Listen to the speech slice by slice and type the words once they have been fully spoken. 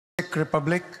Czech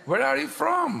Republic. Where are you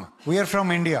from? We are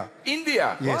from India.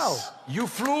 India? Yes. Wow. You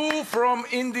flew from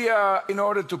India in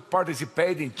order to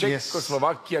participate in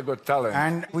Czechoslovakia Got Talent.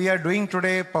 And we are doing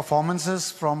today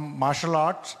performances from martial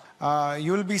arts.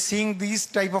 You will be seeing these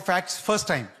type of acts first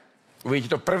time. Uvidíte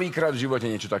to prvýkrát v životě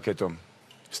něco takéto.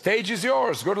 Stage is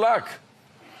yours. Good luck.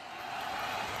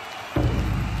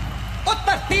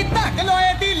 ਧਰਤੀ ਧੱਕ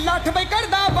ਲੋਏ ਦੀ ਲੱਠ ਬਈ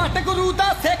ਕਰਦਾ ਵੱਟ ਗੁਰੂ ਦਾ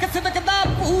ਸਿੱਖ ਸਿਦਕ ਦਾ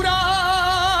ਪੂਰਾ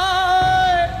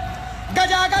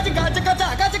ਗਜਾ ਗਜ ਗੱਜ ਗਜਾ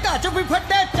ਗਜ ਗੱਜ ਵੀ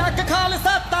ਫੱਟੇ ਚੱਕ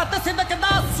ਖਾਲਸਾ ਤਤ ਸਿਦਕ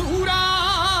ਦਾ ਸੂਰਾ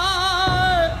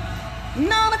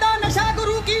ਨਾਮ ਦਾ ਨਸ਼ਾ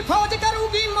ਗੁਰੂ ਕੀ ਫੌਜ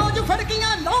ਕਰੂਗੀ ਮੌਜ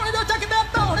ਫੜਕੀਆਂ ਲਾਉਣ ਜੋ ਚੱਕਦੇ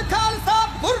ਧੌਣ ਖਾਲਸਾ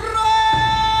ਬੁర్రే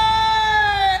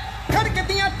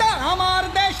ਖੜਕਦੀਆਂ ਢਾਲਾਂ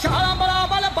ਮਾਰਦੇ ਛਾਲਾਂ ਬਲਾ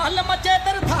ਬਲ ਬੱਲ ਮੱਚੇ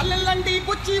ਤੇਰ ਥਲ ਲੰਡੀ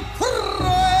ਪੁੱਚੀ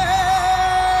ਫੁర్రే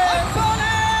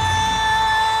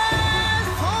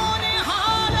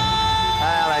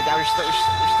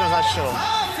Už to začalo.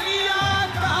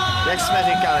 Jak jsme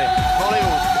říkali,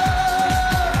 Hollywood.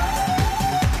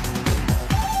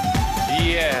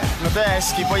 No to je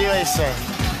hezký, podívej se.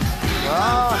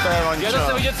 No, to je vončo. Já to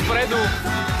chci vidět zpredu.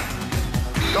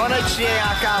 Konečně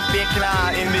nějaká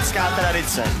pěkná indická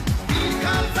tradice.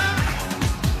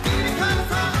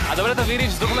 A dobré to vyjde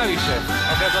vzduch navyše.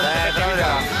 To je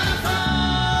pravda.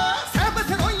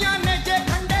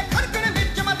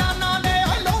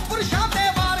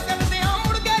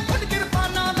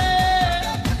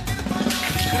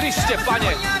 Kriste,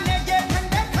 pane!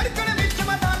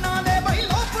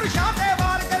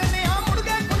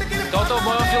 Toto v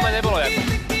mojom filme nebolo jako.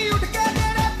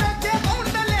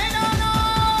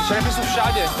 Šerify sú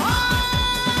všade.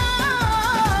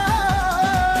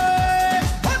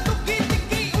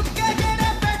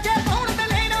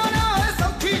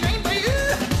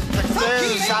 Tak to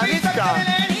je zážitka.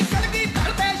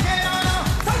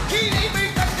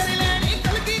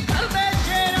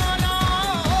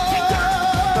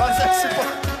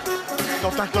 No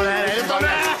tak to ne, to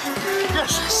ne!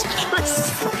 Ježiš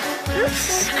Kriste!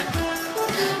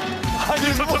 Ani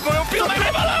som to v mojom filme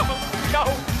nemalám! Čau!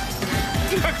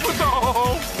 Tak to!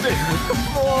 Ty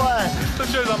vole! To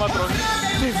čo je za matron?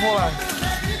 Ty vole!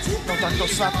 No tak to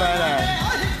snad ne.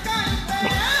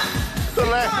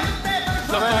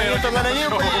 Tohle není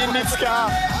úplně indická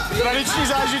tradiční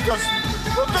zážitost.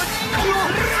 No to...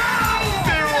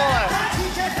 Ty vole!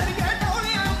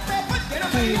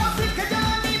 Ty...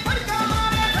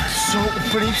 Jsou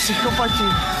úplný psychopati.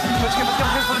 Počkej.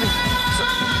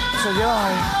 Co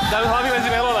dělají? Dajú hlavy mezi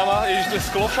melonama, ježiš, to je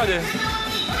sklo všade.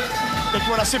 Teď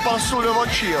mu nasypal sůl do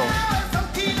očí, jo.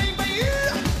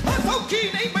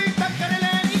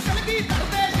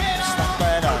 Snad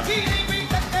ne.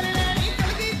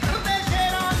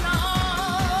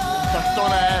 Tak to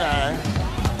ne.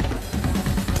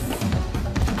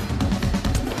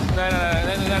 Ne.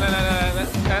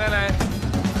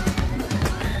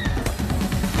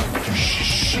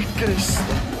 Ježiši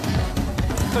Kriste.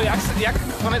 To jak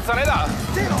konec sa nedá.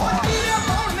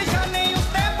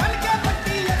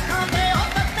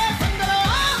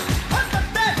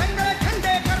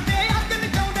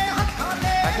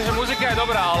 Takže muzika je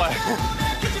dobrá, ale...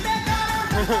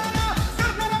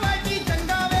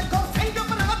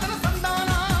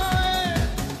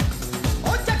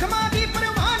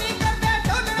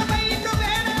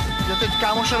 Jo, teď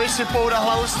kámošovi sypou na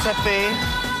hlavu střepy.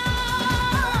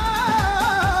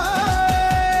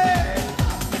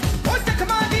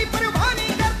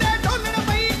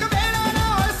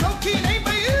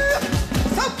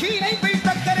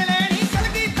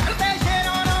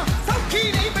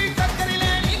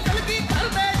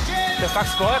 To je fakt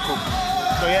sklo, jako.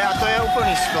 To je, a to je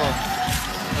úplný sklo.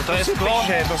 No to je sklo.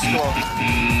 Že je to sklo.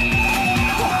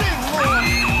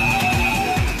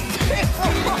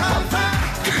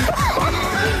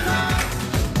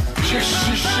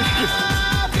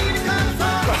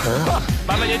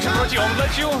 Máme niečo proti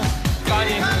omdlečiu,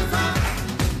 páni?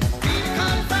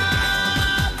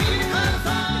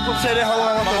 To přijede hlavu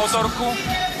na Má motorce. motorku.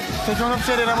 Teď ono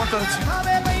přijede na motorce.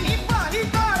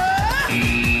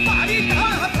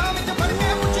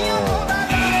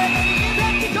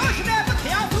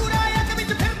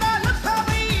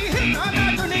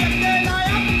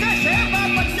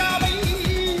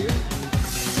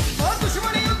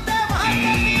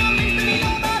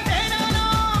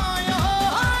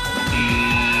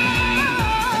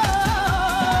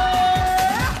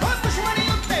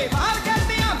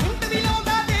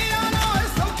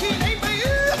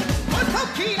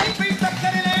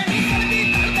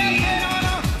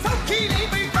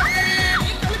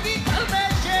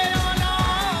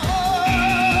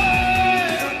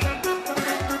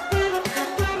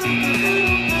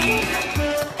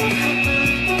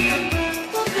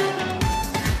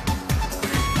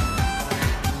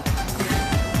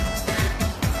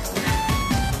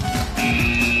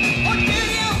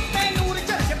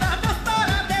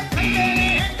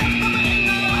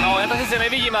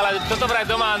 toto vraj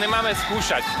doma nemáme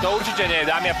skúšať. To určite nie,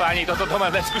 dámy a páni, toto doma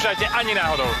neskúšajte ani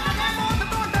náhodou.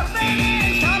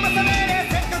 ਸ਼ਾਮ ਸਵੇਰੇ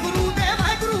ਸਿੱਖ ਗੁਰੂ ਦੇ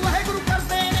ਵਾਹਿਗੁਰੂ ਵਾਹਿਗੁਰੂ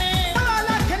ਕਰਦੇ ਨੇ ਸਵਾ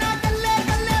ਲੱਖ ਨਾ ਕੱਲੇ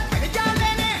ਕੱਲੇ ਭਿੜ ਜਾਂਦੇ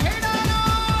ਨੇ ਹੇੜਾ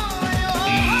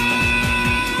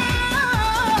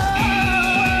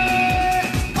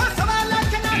ਉਹ ਸਵਾ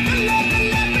ਲੱਖ ਨਾ ਕੱਲੇ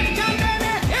ਕੱਲੇ ਭਿੜ ਜਾਂਦੇ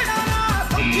ਨੇ ਹੇੜਾ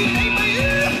ਸੌਖੀ ਨਹੀਂ ਪਈ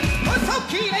ਉਹ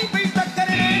ਸੌਖੀ ਨਹੀਂ ਪਈ ਟੱਕਰ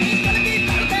ਲੈਣੀ ਕਲਗੀ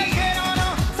ਕਰਦੇ ਸ਼ੇਰਾਂ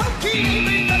ਨਾਲ ਸੌਖੀ ਨਹੀਂ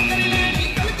ਪਈ ਟੱਕਰ ਲੈਣੀ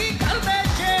ਕਲਗੀ ਕਰਦੇ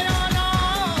ਸ਼ੇਰਾਂ ਨਾਲ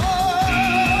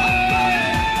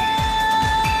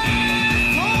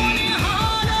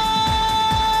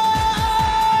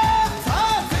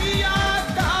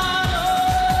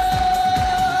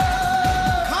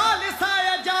खालसा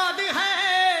आजाद है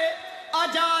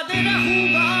आजाद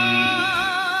रहूगा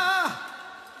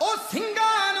ओ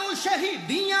ਸਿੰਘਾਂ ਨੂੰ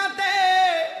ਸ਼ਹੀਦੀਆਂ ਤੇ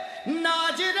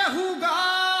ਨਾਜ ਰਹੂਗਾ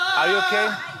Are you okay?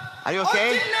 Are you okay?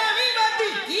 ਜਿੰਨੇ ਵੀ ਵਧੀ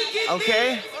ਕੀਤੀ Okay.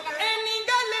 ਇੰਨੀ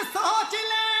ਗੱਲ ਸੋਚ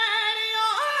ਲੈਣਿਓ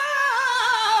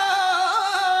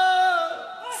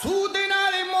ਸੂਦ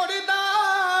ਨਾਲ ਮੁੜਦਾ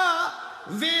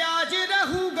ਵਿਆਜ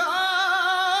ਰਹੂਗਾ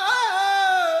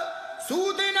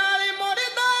ਸੂਦ ਨਾਲ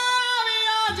ਮੁੜਦਾ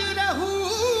ਵਿਆਜ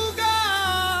ਰਹੂਗਾ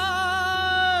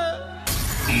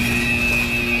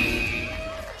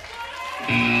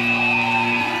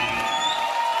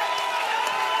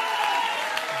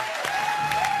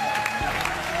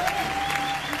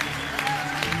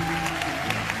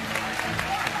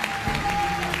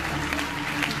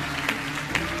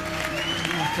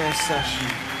To je strašný.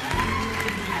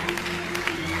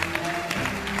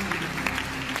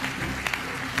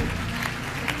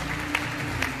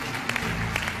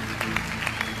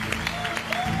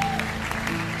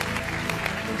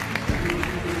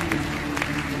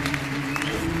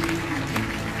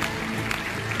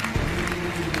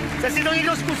 Chce si to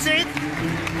někdo zkusit?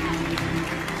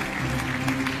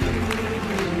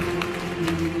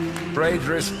 Great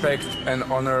respect and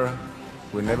honor.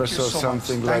 We never you saw so much.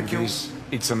 something Thank like you. this.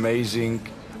 It's amazing.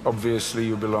 Obviously,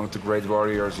 you belong to great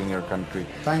warriors in your country.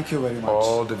 Thank you very much.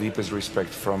 All the deepest respect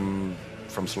from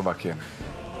Slovakia.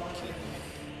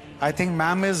 I think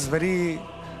ma'am is very,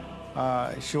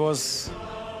 she was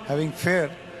having fear,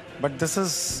 but this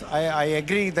is, I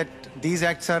agree that these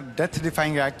acts are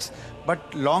death-defying acts, but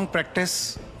long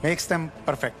practice makes them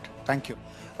perfect. Thank you.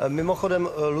 Mimochodem,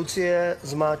 Lucie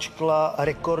zmáčkla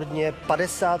rekordně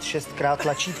 56krát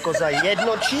tlačítko za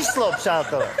jedno číslo,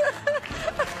 přátelé.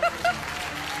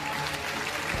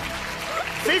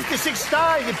 56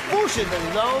 times, you push it,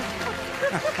 you know?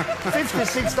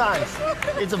 56 times.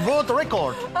 It's a world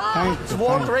record. It's a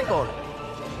world record.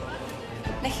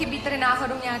 Nechybí tady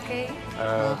náhodou nějaký?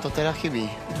 No, to teda chybí.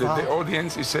 The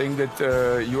audience is saying that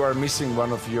you are missing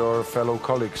one of your fellow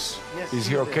colleagues. Yes, Is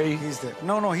he okay? He's there.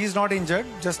 No, he's not injured,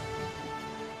 just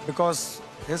because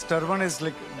his turban is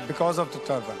like, because of the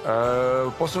turban.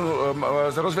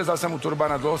 Rozvezal sa mu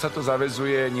turbán a dlho sa to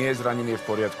zavezuje, nie je zranený, je v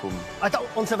poriadku. A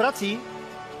on se vrací?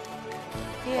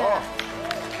 Je.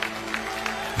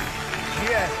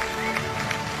 Je.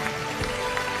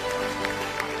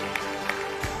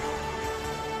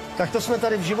 Tak to jsme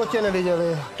tady v životě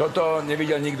neviděli. Toto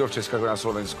nevidel nikto v Česku na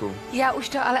Slovensku. Já už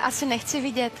to ale asi nechci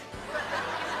vidět.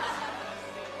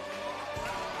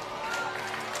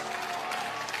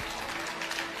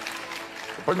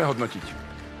 Poďme hodnotiť.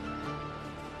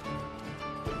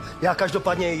 Já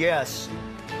každopádně yes.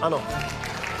 Ano.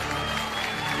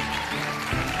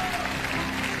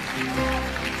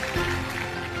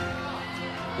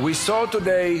 We saw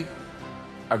today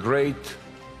a great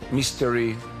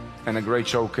mystery and a great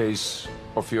showcase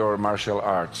of your martial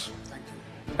arts.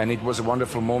 And it was a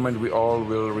wonderful moment. We all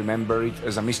will remember it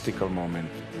as a mystical moment.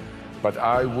 But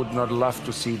I would not love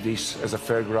to see this as a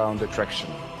fairground attraction.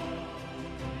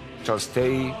 It shall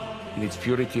stay in its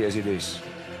purity as it is.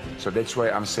 So that's why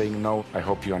I'm saying no. I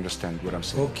hope you understand what I'm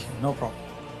saying. Okay, no problem.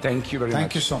 Thank you very much.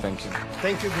 Thank you so much. Thank you.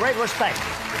 Thank you. Great respect.